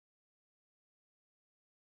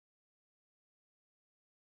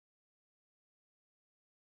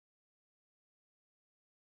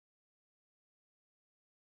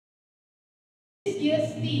This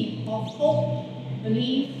year's theme of hope,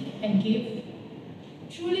 believe, and give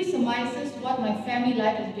truly surmises what my family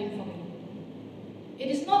life has been for me. It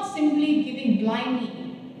is not simply giving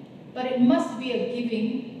blindly, but it must be a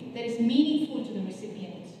giving that is meaningful to the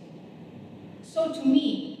recipient. So to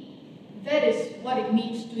me, that is what it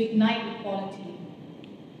means to ignite equality.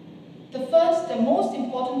 The first and most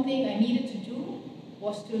important thing I needed to do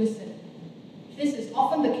was to listen. This is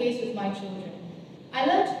often the case with my children. I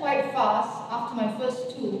learned quite fast after my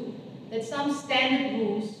first two that some standard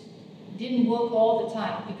rules didn't work all the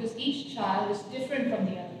time because each child is different from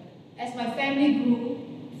the other. As my family grew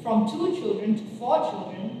from 2 children to 4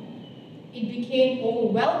 children, it became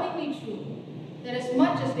overwhelmingly true that as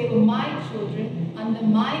much as they were my children under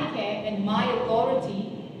my care and my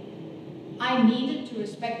authority, I needed to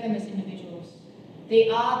respect them as individuals. They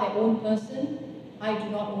are their own person. I do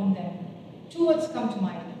not own them. 2 words come to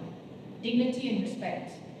mind: dignity and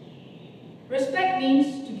respect. Respect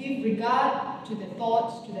means to give regard to their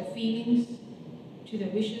thoughts, to their feelings, to their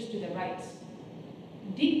wishes, to their rights.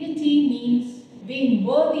 Dignity means being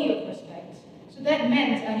worthy of respect. So that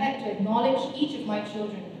meant I had to acknowledge each of my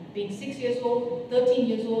children, being 6 years old, 13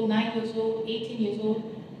 years old, 9 years old, 18 years old,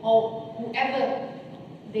 or whoever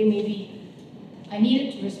they may be. I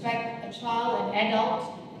needed to respect a child, an adult,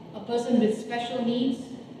 a person with special needs,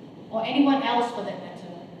 or anyone else for that matter.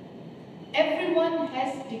 Everyone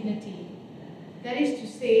has dignity. That is to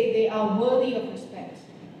say, they are worthy of respect.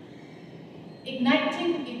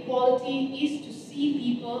 Igniting equality is to see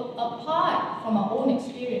people apart from our own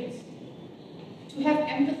experience, to have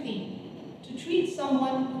empathy. To treat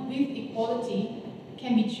someone with equality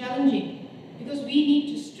can be challenging because we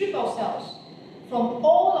need to strip ourselves from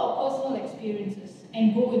all our personal experiences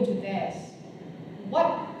and go into theirs.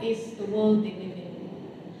 What is the world they live in?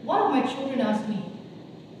 One of my children asked me,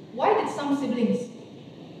 why did some siblings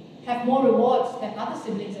have more rewards than other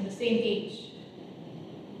siblings at the same age?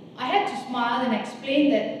 I had to smile and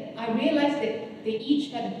explain that I realized that they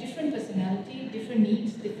each had a different personality, different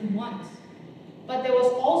needs, different wants. But there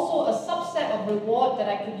was also a subset of reward that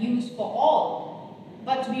I could use for all.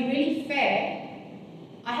 But to be really fair,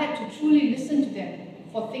 I had to truly listen to them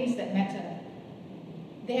for things that matter.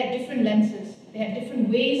 They had different lenses, they had different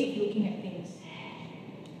ways of looking at things.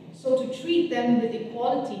 So to treat them with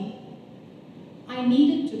equality, I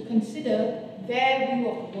needed to consider their view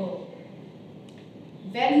of the world.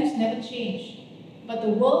 Values never change, but the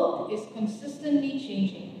world is consistently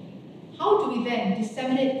changing. How do we then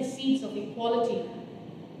disseminate the seeds of equality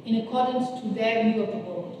in accordance to their view of the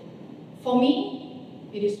world? For me,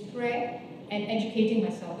 it is prayer and educating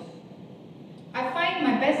myself. I find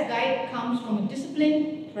my best guide comes from a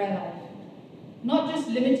disciplined prayer life, not just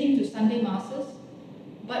limiting to Sunday masses,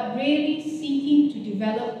 but really seeking to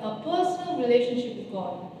develop a personal relationship with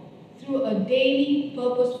God through a daily,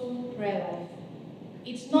 purposeful prayer life.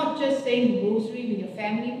 It's not just saying the rosary with your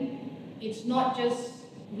family, it's not just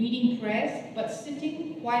reading prayers, but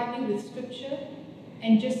sitting quietly with scripture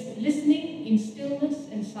and just listening in stillness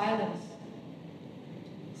and silence.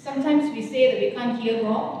 Sometimes we say that we can't hear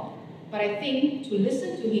God, but I think to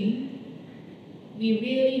listen to Him, we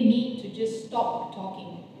really need to just stop talking.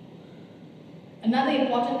 Another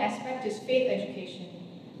important aspect is faith education.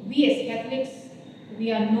 We as Catholics,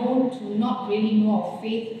 we are known to not really know our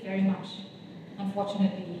faith very much,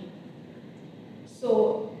 unfortunately.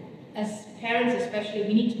 So, as parents especially,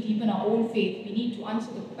 we need to deepen our own faith. We need to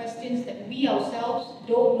answer the questions that we ourselves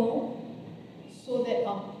don't know so that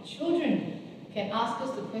our children can ask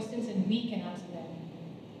us the questions and we can answer them.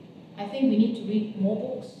 I think we need to read more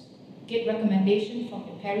books, get recommendations from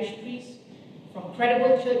the parish priests, from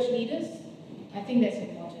credible church leaders. I think that's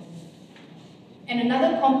important. And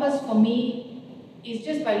another compass for me is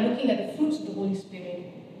just by looking at the fruits of the Holy Spirit.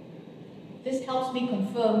 This helps me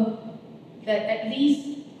confirm that at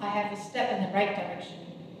least I have a step in the right direction.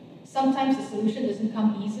 Sometimes the solution doesn't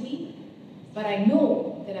come easily, but I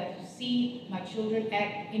know that I see my children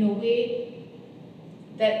act in a way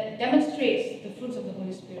that demonstrates the fruits of the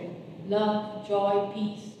Holy Spirit: love, joy,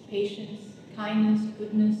 peace, patience, kindness,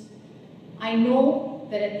 goodness. I know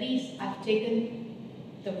that at least I've taken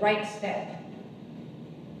the right step.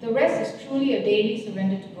 The rest is truly a daily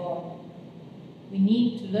surrender to God. We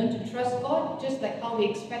need to learn to trust God just like how we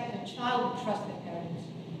expect a child to trust their parents.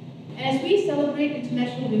 And as we celebrate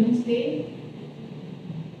International Women's Day,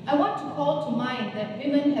 I want to call to mind that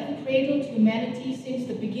women have cradled humanity since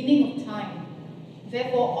the beginning of time.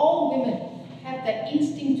 Therefore, all women have that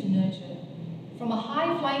instinct to nurture, from a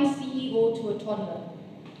high-flying CEO to a toddler.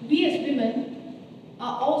 We as women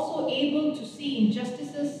are also able to see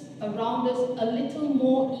injustices around us a little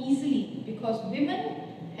more easily because women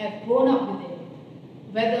have grown up with it.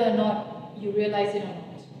 whether or not you realize it or not.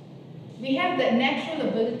 We have that natural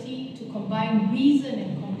ability to combine reason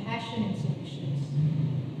and compassion in solutions.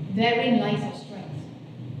 Therein lies our strength,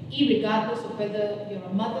 irregardless of whether you're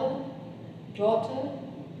a mother, daughter,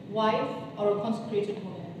 wife, or a consecrated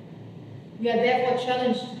woman. We are therefore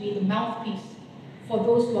challenged to be the mouthpiece for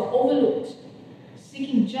those who are overlooked,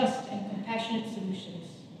 seeking just and compassionate solutions.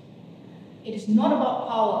 It is not about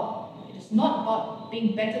power. It is not about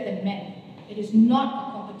being better than men. It is not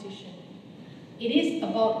a competition. It is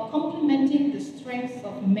about complementing the strengths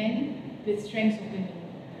of men with strengths of women,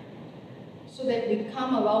 so that we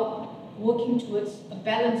come about working towards a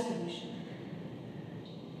balanced solution.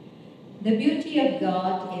 The beauty of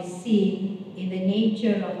God is seen in the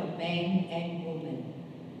nature of a man and woman.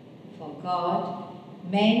 For God,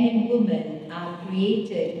 man and woman are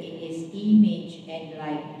created in His image and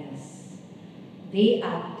likeness. They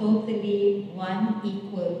are totally one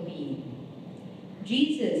equal being.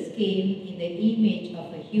 Jesus came in the image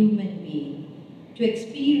of a human being to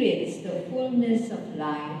experience the fullness of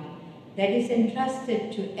life that is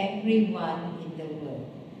entrusted to everyone in the world.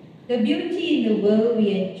 The beauty in the world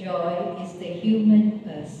we enjoy is the human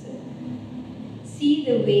person. See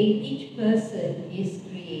the way each person is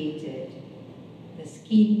created. The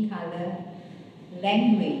skin color,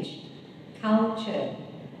 language, culture,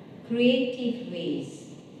 creative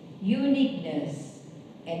ways, uniqueness,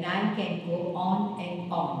 and I can go on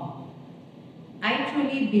and on. I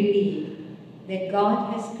truly believe that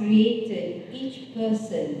God has created each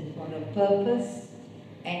person for a purpose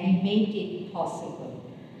and He made it possible.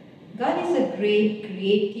 God is a great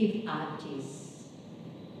creative artist.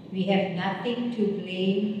 We have nothing to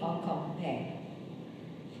blame or compare.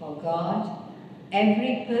 For God,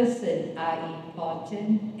 every person are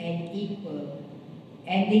important and equal,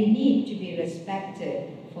 and they need to be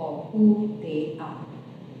respected for who they are.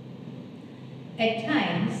 At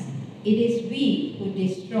times, it is we who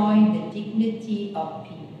destroy the dignity of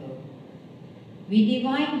people. We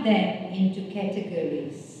divide them into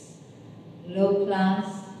categories: low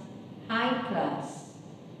class, high class,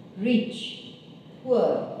 rich,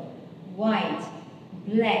 poor, white,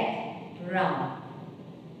 black, brown.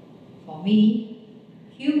 For me,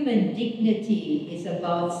 human dignity is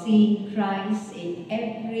about seeing Christ in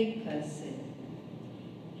every person.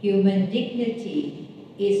 Human dignity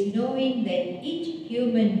is knowing that each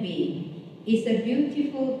human being is a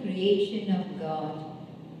beautiful creation of God,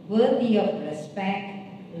 worthy of respect,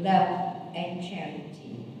 love, and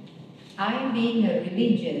charity. I, being a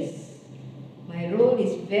religious, my role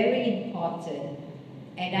is very important,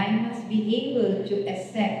 and I must be able to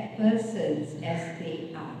accept persons as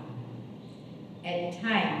they are. At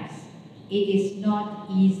times, it is not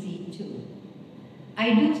easy too.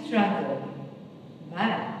 I do struggle,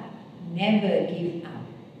 but never give up.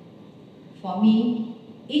 For me,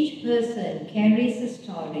 each person carries a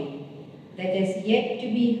story that has yet to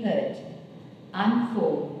be heard,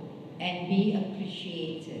 unfold, and be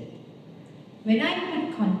appreciated. When I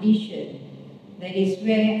put condition, that is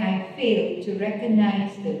where I fail to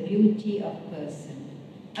recognize the beauty of person.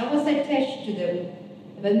 I was attached to the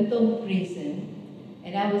Bentong prison,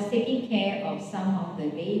 and I was taking care of some of the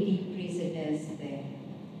lady prisoners there.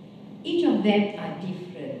 Each of them are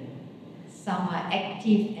different. Some are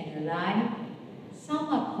active and alive, some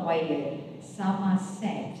are quiet, some are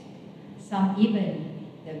sad, some even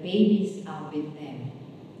the babies are with them.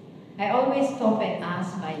 I always stop and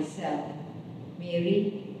ask myself,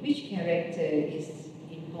 Mary, which character is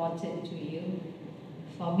important to you?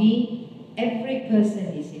 For me, every person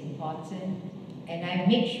is important, and I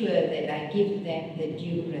make sure that I give them the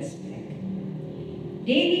due respect.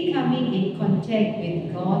 Daily coming in contact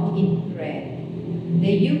with God in prayer, the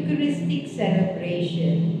Eucharistic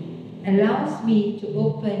celebration allows me to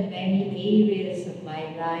open many areas of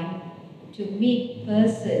my life to meet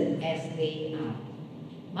persons as they are.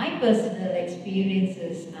 My personal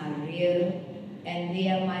experiences are real, and they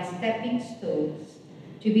are my stepping stones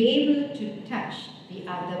to be able to touch the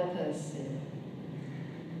other person.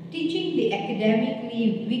 Teaching the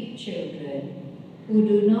academically weak children who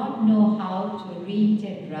do not know how to read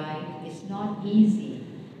and write is not easy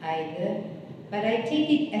either, but I take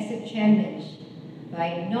it as a challenge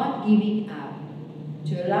by not giving up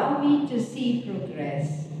to allow me to see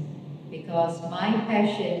progress, because my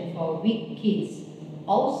passion for weak kids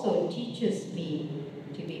also teaches me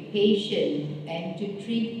to be patient and to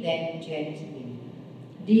treat them gently.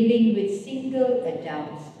 Dealing with single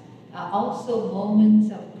adults are also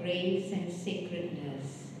moments of grace and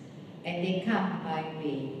sacredness, and they come my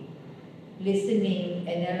way. Listening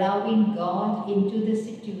and allowing God into the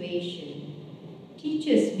situation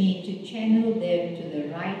teaches me to channel them to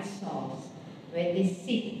the right source when they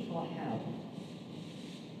seek for help.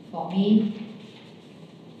 For me,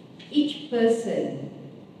 each person,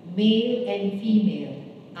 male and female,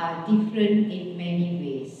 are different in many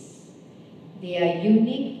ways. They are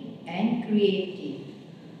unique and creative.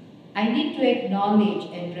 I need to acknowledge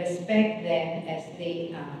and respect them as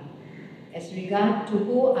they are. As regard to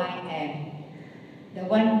who I am, the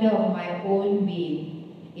wonder of my own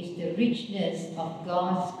being is the richness of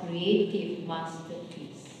God's creative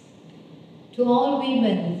masterpiece. To all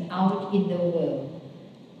women out in the world,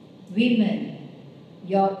 women,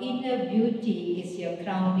 your inner beauty is your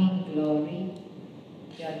crowning glory.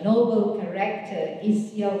 Your noble character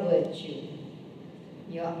is your virtue.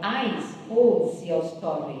 Your eyes holds your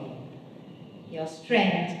story. Your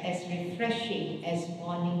strength as refreshing as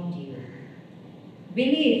morning dew.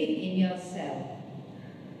 Believe in yourself.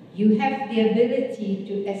 You have the ability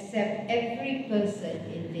to accept every person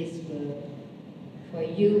in this world, for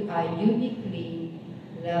you are uniquely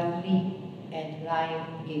lovely and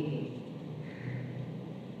life-giving.